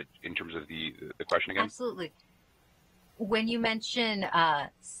it in terms of the question again? Absolutely. When you mention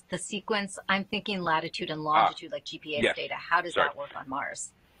the sequence, I'm thinking latitude and longitude, like GPS yes. data. How does that work on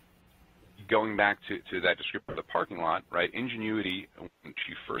Mars? Going back to that description of the parking lot, right? Ingenuity, when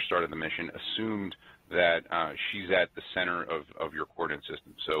she first started the mission, assumed that she's at the center of your coordinate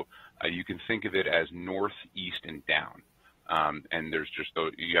system. So you can think of it as north, east, and down. And there's just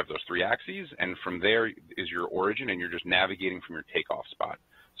you have those three axes, and from there is your origin, and you're just navigating from your takeoff spot.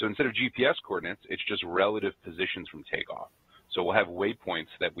 So instead of GPS coordinates, it's just relative positions from takeoff. So we'll have waypoints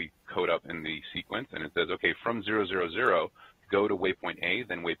that we code up in the sequence, and it says, okay, from 000, go to waypoint A,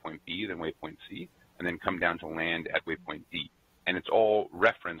 then waypoint B, then waypoint C, and then come down to land at waypoint D. And it's all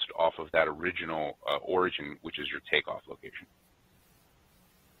referenced off of that original origin, which is your takeoff location.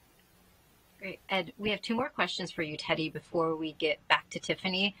 Great. Ed, we have two more questions for you, Teddy, before we get back to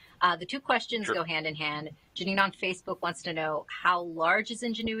Tiffany. The two questions go hand in hand. Janine on Facebook wants to know, how large is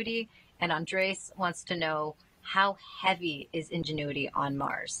Ingenuity? And Andres wants to know, how heavy is Ingenuity on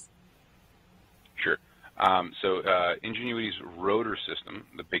Mars? Sure. So Ingenuity's rotor system,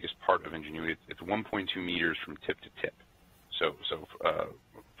 the biggest part of Ingenuity, it's 1.2 meters from tip to tip. So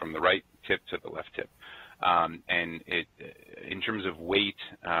from the right tip to the left tip. And it, in terms of weight,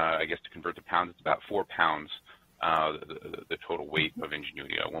 I guess to convert to pounds, it's about 4 pounds, the total weight of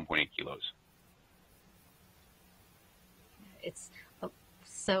Ingenuity, 1.8 kilos. It's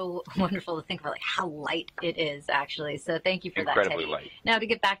so wonderful to think about, like, how light it is, actually. So thank you for that, Teddy. Incredibly light. Now to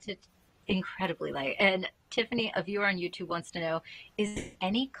get back to incredibly light. And Tiffany, a viewer on YouTube, wants to know, is there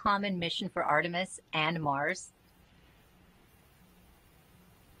any common mission for Artemis and Mars?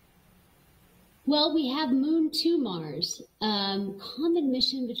 Well, we have Moon to Mars. Common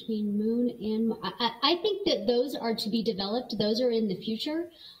mission between Moon and Mars. I think that those are to be developed. Those are in the future.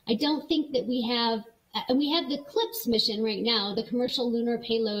 I don't think that we have the CLIPS mission right now, the Commercial Lunar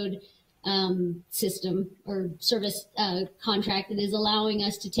Payload system or service contract that is allowing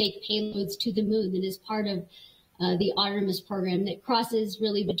us to take payloads to the moon, that is part of the Artemis program, that crosses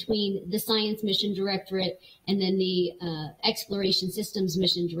really between the Science Mission Directorate and then the Exploration Systems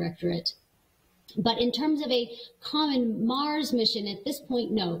Mission Directorate. But in terms of a common Mars mission at this point,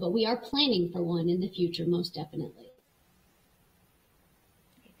 no, but we are planning for one in the future, most definitely.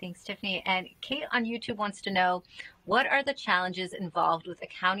 Thanks, Tiffany. And Kate on YouTube wants to know, what are the challenges involved with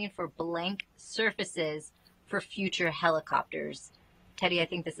accounting for blank surfaces for future helicopters? Teddy, I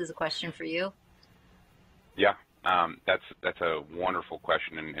think this is a question for you. Yeah, that's a wonderful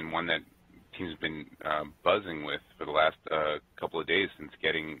question, and one that team's been buzzing with for the last couple of days since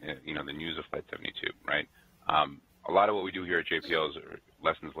getting the news of Flight 72, right? A lot of what we do here at JPL is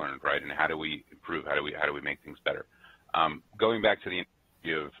lessons learned, right? And how do we improve? How do we make things better? Going back to the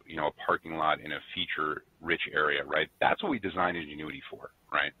of a parking lot in a feature-rich area, right? That's what we designed Ingenuity for,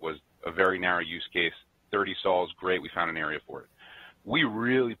 right? Was a very narrow use case, 30 sols, great. We found an area for it. We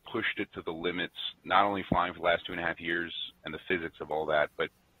really pushed it to the limits, not only flying for the last 2.5 years and the physics of all that, but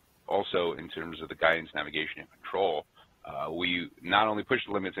also in terms of the guidance, navigation, and control. We not only pushed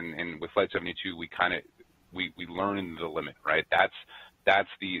the limits, and with Flight 72, we learned the limit, right? That's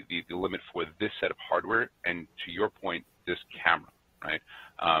the limit for this set of hardware, and to your point, this camera. Right,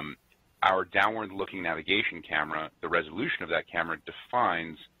 our downward-looking navigation camera, the resolution of that camera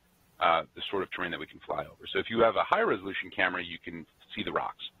defines the sort of terrain that we can fly over. So if you have a high-resolution camera, you can see the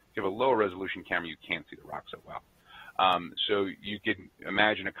rocks. If you have a lower-resolution camera, you can't see the rocks so well. So you can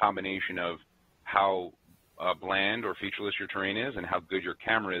imagine a combination of how bland or featureless your terrain is and how good your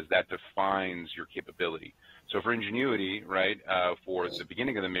camera is. That defines your capability. So for Ingenuity, right, for the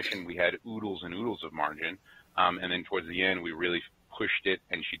beginning of the mission, we had oodles and oodles of margin, and then towards the end, we really pushed it,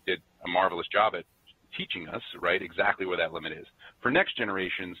 and she did a marvelous job at teaching us, right, exactly where that limit is. For next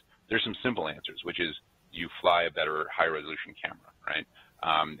generations, there's some simple answers, which is you fly a better high-resolution camera, right?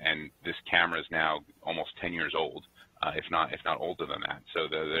 And this camera is now almost 10 years old, if not older than that. So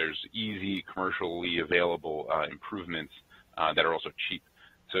there's easy, commercially available improvements that are also cheap.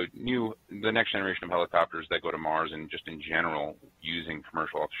 So the next generation of helicopters that go to Mars, and just in general using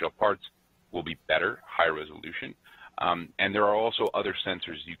commercial off-the-shelf parts, will be better, high resolution. And there are also other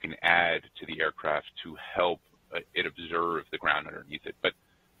sensors you can add to the aircraft to help it observe the ground underneath it. But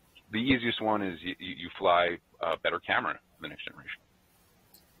the easiest one is you fly a better camera for the next generation.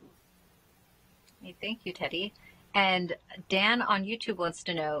 Hey, thank you, Teddy. And Dan on YouTube wants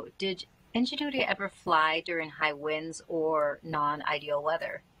to know, did Ingenuity ever fly during high winds or non-ideal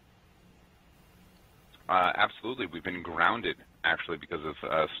weather? Absolutely. We've been grounded, actually, because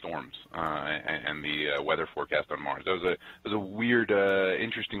of storms and the weather forecast on Mars. It was a weird,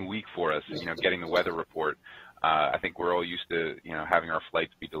 interesting week for us, getting the weather report. I think we're all used to, having our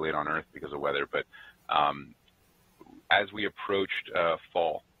flights be delayed on Earth because of weather. But as we approached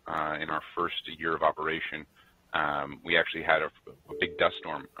fall in our first year of operation, we actually had a big dust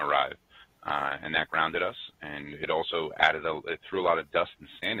storm arrive, and that grounded us. And it also it threw a lot of dust and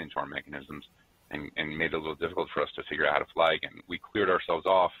sand into our mechanisms, and made it a little difficult for us to figure out how to fly again. We cleared ourselves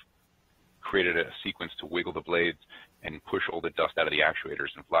off, created a sequence to wiggle the blades and push all the dust out of the actuators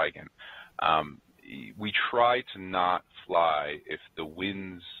and fly again. We try to not fly if the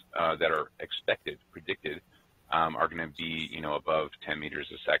winds that are predicted, are going to be, above 10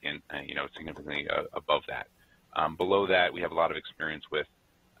 meters a second, significantly above that. Below that, we have a lot of experience with.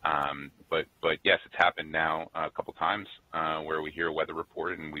 But yes, it's happened now a couple times where we hear a weather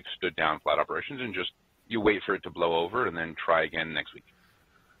report and we've stood down flight operations and just you wait for it to blow over and then try again next week.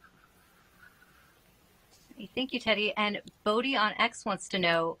 Thank you, Teddy. And Bodie on X wants to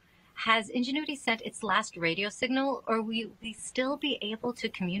know, has Ingenuity sent its last radio signal, or will we still be able to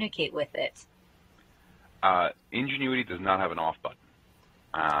communicate with it? Ingenuity does not have an off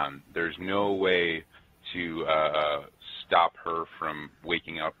button. There's no way to stop her from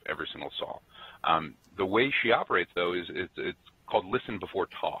waking up every single sol. The way she operates, though, is it's called listen before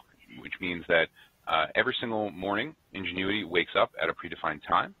talk, which means that every single morning, Ingenuity wakes up at a predefined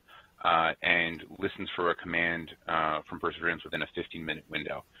time and listens for a command from Perseverance within a 15-minute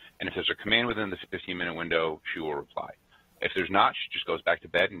window. And if there's a command within the 15-minute window, she will reply. If there's not, she just goes back to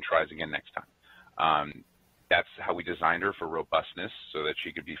bed and tries again next time. That's how we designed her for robustness, so that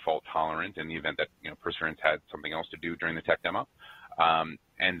she could be fault tolerant in the event that Perseverance had something else to do during the tech demo.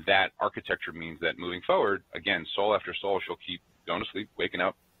 And that architecture means that moving forward, again, sol after sol, she'll keep going to sleep, waking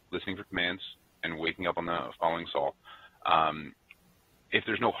up, listening for commands, and waking up on the following sol. If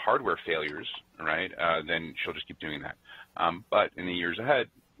there's no hardware failures, right, then she'll just keep doing that. But in the years ahead,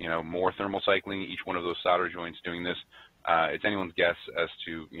 more thermal cycling, each one of those solder joints doing this. It's anyone's guess as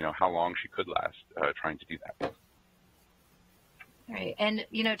to how long she could last trying to do that. All right, and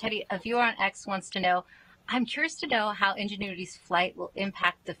Teddy, a viewer on X wants to know, I'm curious to know how Ingenuity's flight will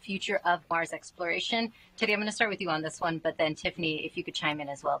impact the future of Mars exploration. Teddy, I'm going to start with you on this one, but then Tiffany, if you could chime in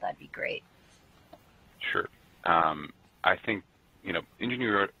as well, that'd be great. Sure. I think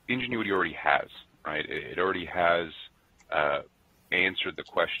Ingenuity already has, right? It already has answered the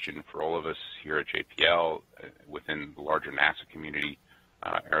question for all of us here at JPL, within the larger NASA community,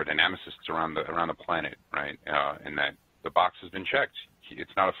 aerodynamicists around the planet, right? And that the box has been checked.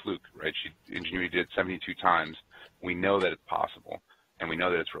 It's not a fluke, right? Ingenuity did it 72 times. We know that it's possible, and we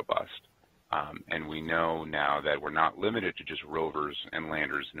know that it's robust. And we know now that we're not limited to just rovers and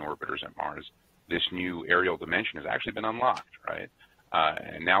landers and orbiters at Mars. This new aerial dimension has actually been unlocked, right?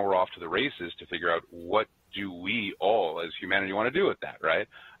 And now we're off to the races to figure out what do we all as humanity want to do with that, right?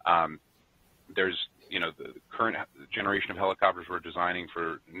 There's, the current generation of helicopters we're designing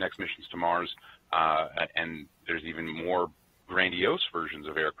for next missions to Mars, and there's even more grandiose versions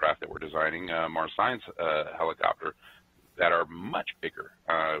of aircraft that we're designing, Mars Science helicopter, that are much bigger,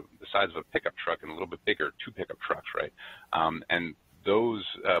 the size of a pickup truck and a little bit bigger, 2 pickup trucks, right? And those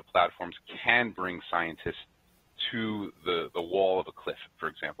platforms can bring scientists to the wall of a cliff, for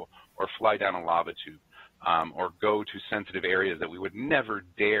example, or fly down a lava tube, or go to sensitive areas that we would never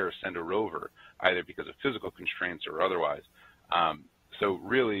dare send a rover, either because of physical constraints or otherwise. So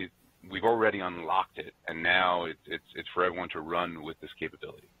really, we've already unlocked it, and now it's for everyone to run with this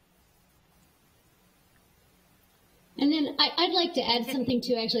capability. And then I'd like to add something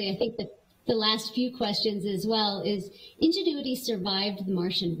too, actually. I think that the last few questions as well is Ingenuity survived the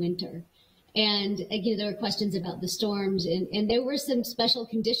Martian winter. And again, there were questions about the storms, and there were some special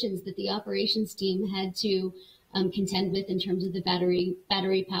conditions that the operations team had to contend with in terms of the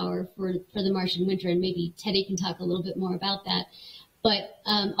battery power for the Martian winter. And maybe Teddy can talk a little bit more about that. But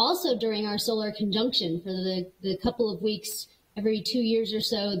also during our solar conjunction for the couple of weeks every 2 years or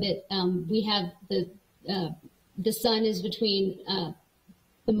so that we have the sun is between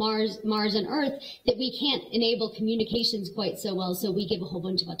the Mars and Earth, that we can't enable communications quite so well. So we give a whole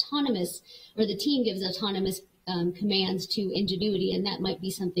bunch of autonomous, or the team gives autonomous commands to Ingenuity, and that might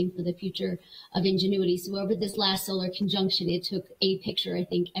be something for the future of Ingenuity. So over this last solar conjunction, it took a picture, I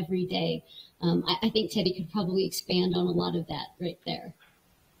think, every day. I think Teddy could probably expand on a lot of that right there.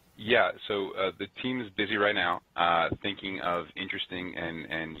 Yeah, so the team is busy right now thinking of interesting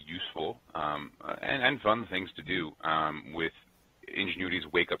and useful and fun things to do with Ingenuity's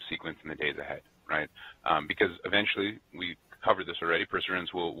wake-up sequence in the days ahead, right? Because eventually, we covered this already,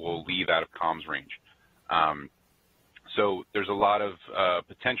 Perseverance will leave out of comms range. So there's a lot of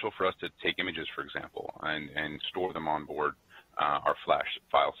potential for us to take images, for example, and store them on board our flash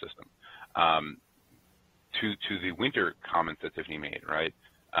file system. To the winter comments that Tiffany made, right?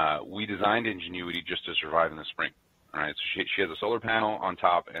 We designed Ingenuity just to survive in the spring. All right, so she has a solar panel on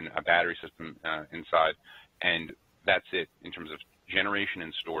top and a battery system inside, and that's it in terms of generation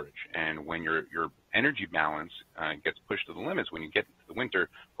and storage. And when your energy balance gets pushed to the limits, when you get to the winter,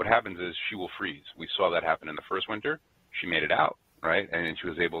 what happens is she will freeze. We saw that happen in the first winter. She made it out, right? And she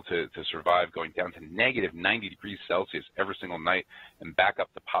was able to survive going down to negative 90 degrees Celsius every single night and back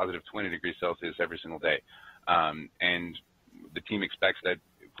up to positive 20 degrees Celsius every single day. And the team expects that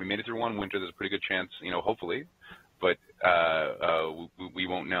if we made it through one winter, there's a pretty good chance, hopefully, but we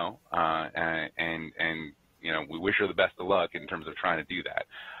won't know. And we wish her the best of luck in terms of trying to do that.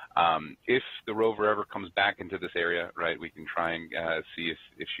 If the rover ever comes back into this area, right, we can try and see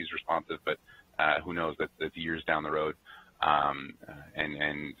if she's responsive, but who knows, that's years down the road.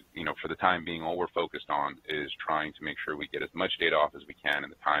 For the time being, all we're focused on is trying to make sure we get as much data off as we can in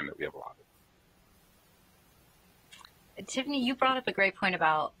the time that we have allotted. Tiffany, you brought up a great point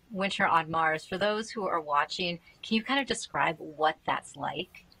about winter on Mars. For those who are watching, can you kind of describe what that's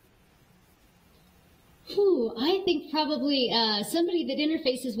like? I think probably somebody that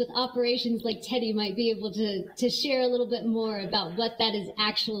interfaces with operations like Teddy might be able to share a little bit more about what that is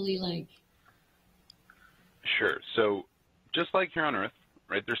actually like. Sure. So just like here on Earth,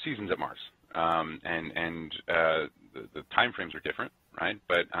 right, there's seasons at Mars. The time frames are different, right?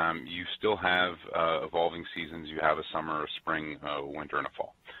 But you still have evolving seasons. You have a summer, a spring, a winter, and a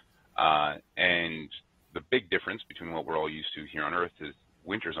fall. And the big difference between what we're all used to here on Earth is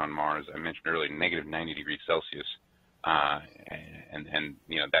winters on Mars, I mentioned earlier, negative 90 degrees Celsius, and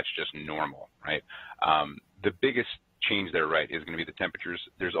that's just normal, right? The biggest change there, right, is going to be the temperatures.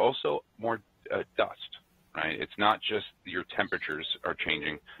 There's also more dust, right? It's not just your temperatures are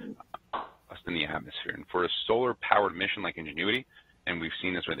changing, dust in the atmosphere. And for a solar-powered mission like Ingenuity, and we've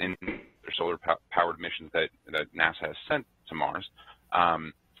seen this within the solar-powered missions that NASA has sent to Mars,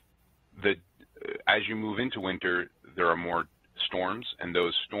 as you move into winter, there are more storms, and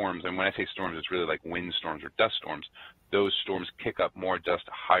those storms, and when I say storms, it's really like wind storms or dust storms. Those storms kick up more dust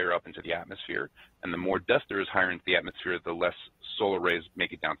higher up into the atmosphere, and the more dust there is higher into the atmosphere, the less solar rays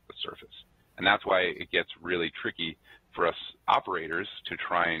make it down to the surface. And that's why it gets really tricky for us operators to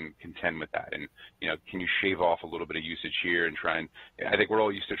try and contend with that. And, can you shave off a little bit of usage here and try and, I think we're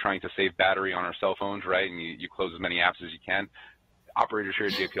all used to trying to save battery on our cell phones, right? And you close as many apps as you can. Operators here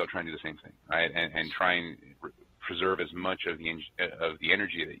at JPL try and do the same thing, right? And try and preserve as much of the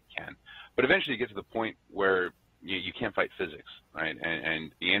energy that you can. But eventually you get to the point where you can't fight physics, right?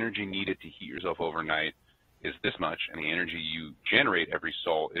 And the energy needed to heat yourself overnight is this much, and the energy you generate every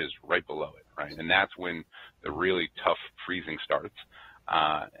sol is right below it, right? And that's when the really tough freezing starts.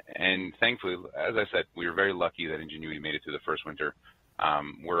 And thankfully, as I said, we were very lucky that Ingenuity made it through the first winter.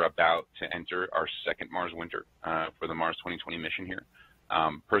 We're about to enter our second Mars winter for the Mars 2020 mission here.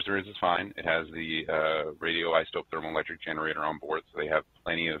 Perseverance is fine. It has the radioisotope thermoelectric generator on board, so they have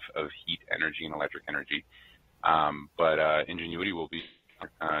plenty of heat energy and electric energy. But Ingenuity will be,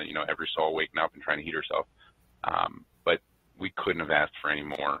 every sol waking up and trying to heat herself. But we couldn't have asked for any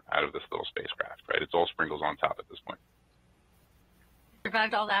more out of this little spacecraft, right? It's all sprinkles on top at this point.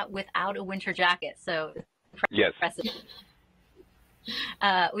 Survived all that without a winter jacket, so yes. Impressive.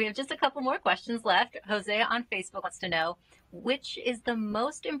 We have just a couple more questions left. Jose on Facebook wants to know, which is the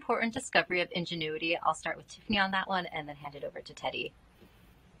most important discovery of Ingenuity? I'll start with Tiffany on that one and then hand it over to Teddy.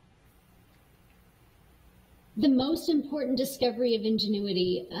 The most important discovery of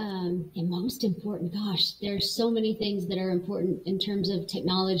Ingenuity, and most important, gosh, there's so many things that are important in terms of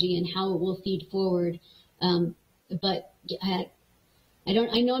technology and how it will feed forward. But I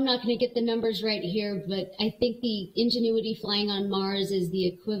know I'm not going to get the numbers right here, but I think the Ingenuity flying on Mars is the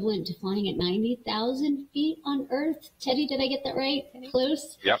equivalent to flying at 90,000 feet on Earth. Teddy, did I get that right?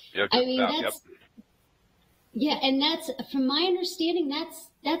 Close? Yep. I mean, Yeah, and that's, from my understanding,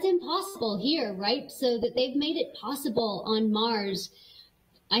 that's impossible here, right? So that they've made it possible on Mars,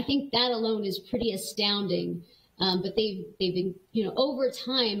 I think that alone is pretty astounding. But they've been, over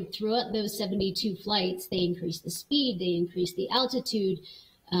time, throughout those 72 flights, they increased the speed, they increased the altitude,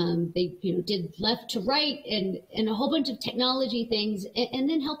 they did left to right and a whole bunch of technology things, and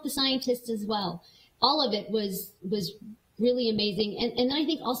then helped the scientists as well. All of it was really amazing. And I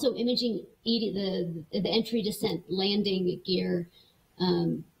think also imaging the entry, descent, landing gear.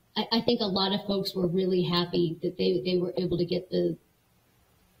 I think a lot of folks were really happy that they were able to get the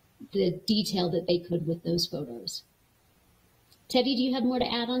detail that they could with those photos. Teddy, do you have more to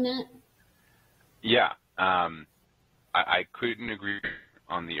add on that? Yeah, I couldn't agree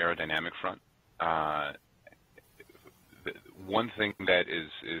on the aerodynamic front. One thing that is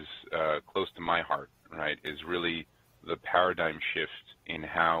close to my heart, right, is really the paradigm shift in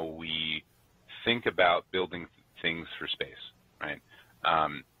how we think about building things for space, right?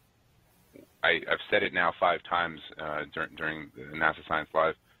 I've said it now 5 times during the NASA Science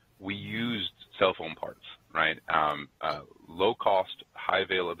Live. We used cell phone parts, right? Low cost, high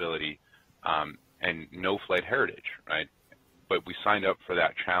availability, and no flight heritage, right? But we signed up for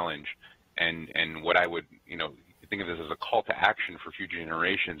that challenge, and what I would, think of this as a call to action for future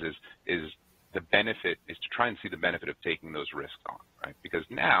generations is the benefit is to try and see the benefit of taking those risks on, right? Because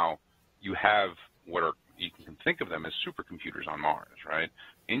now you have you can think of them as supercomputers on Mars, right?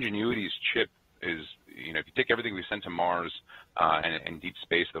 Ingenuity's chip is, if you take everything we sent to Mars and deep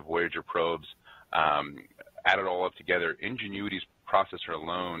space, the Voyager probes, add it all up together, Ingenuity's processor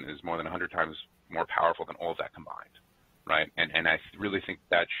alone is more than 100 times more powerful than all of that combined, right? And I really think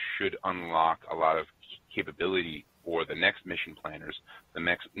that should unlock a lot of capability for the next mission planners, the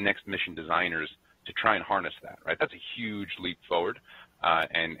next mission designers to try and harness that, right? That's a huge leap forward,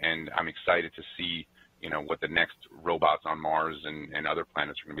 and I'm excited to see, what the next robots on Mars and other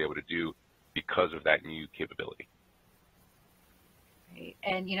planets are going to be able to do because of that new capability. Great.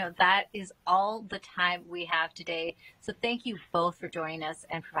 And, that is all the time we have today. So thank you both for joining us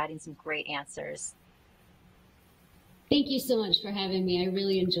and providing some great answers. Thank you so much for having me. I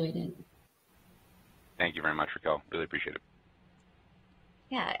really enjoyed it. Thank you very much, Raquel. Really appreciate it.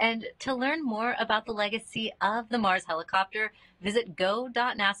 Yeah, and to learn more about the legacy of the Mars helicopter, visit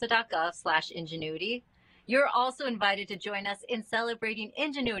go.nasa.gov/Ingenuity. You're also invited to join us in celebrating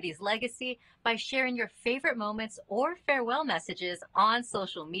Ingenuity's legacy by sharing your favorite moments or farewell messages on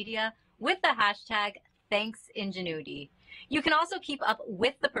social media with the hashtag #ThanksIngenuity. You can also keep up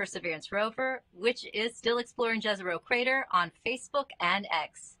with the Perseverance rover, which is still exploring Jezero Crater, on Facebook and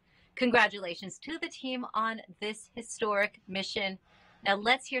X. Congratulations to the team on this historic mission. Now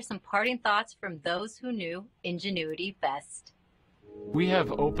let's hear some parting thoughts from those who knew Ingenuity best. We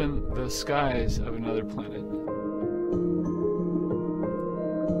have opened the skies of another planet.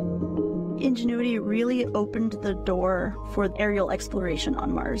 Ingenuity really opened the door for aerial exploration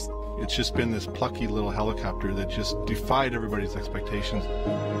on Mars. It's just been this plucky little helicopter that just defied everybody's expectations.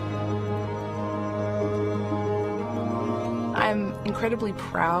 I'm incredibly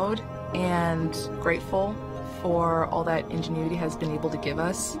proud and grateful for all that Ingenuity has been able to give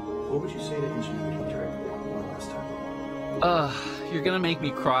us. What would you say to Ingenuity during one last time? You're gonna make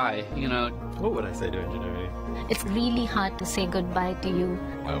me cry, What would I say to Ingenuity? It's really hard to say goodbye to you.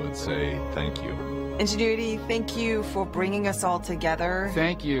 I would say thank you. Ingenuity, thank you for bringing us all together.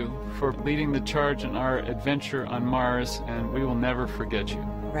 Thank you for leading the charge in our adventure on Mars, and we will never forget you.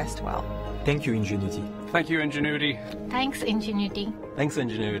 Rest well. Thank you, Ingenuity. Thank you, Ingenuity. Thanks, Ingenuity. Thanks,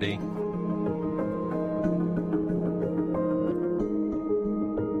 Ingenuity.